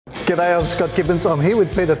G'day, I'm Scott Gibbons. I'm here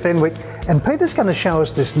with Peter Fenwick, and Peter's going to show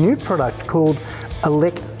us this new product called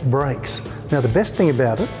Elecbrakes. Now, the best thing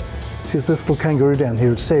about it is this little kangaroo down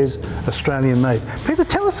here. It says Australian made. Peter,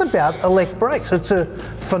 tell us about Elecbrakes. It's a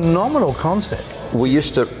phenomenal concept. We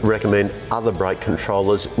used to recommend other brake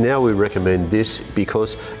controllers. Now we recommend this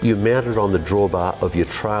because you mount it on the drawbar of your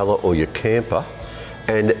trailer or your camper,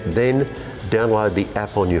 and then download the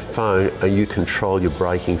app on your phone and you control your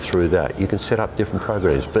braking through that. You can set up different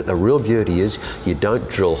programs, but the real beauty is you don't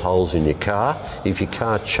drill holes in your car. If your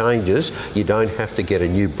car changes, you don't have to get a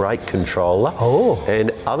new brake controller.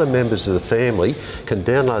 And other members of the family can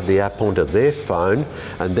download the app onto their phone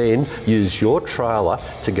and then use your trailer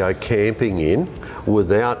to go camping in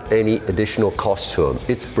without any additional cost to them.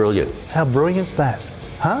 It's brilliant. How brilliant's that?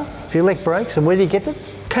 Huh? Elecbrakes, and where do you get it?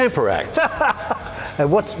 Camperact. And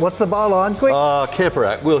what's the byline, quick?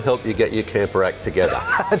 Camperact. We'll help you get your Camperact together.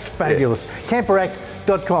 That's fabulous. Yeah.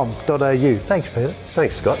 Camperact.com.au. Thanks, Peter.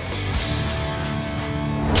 Thanks, Scott.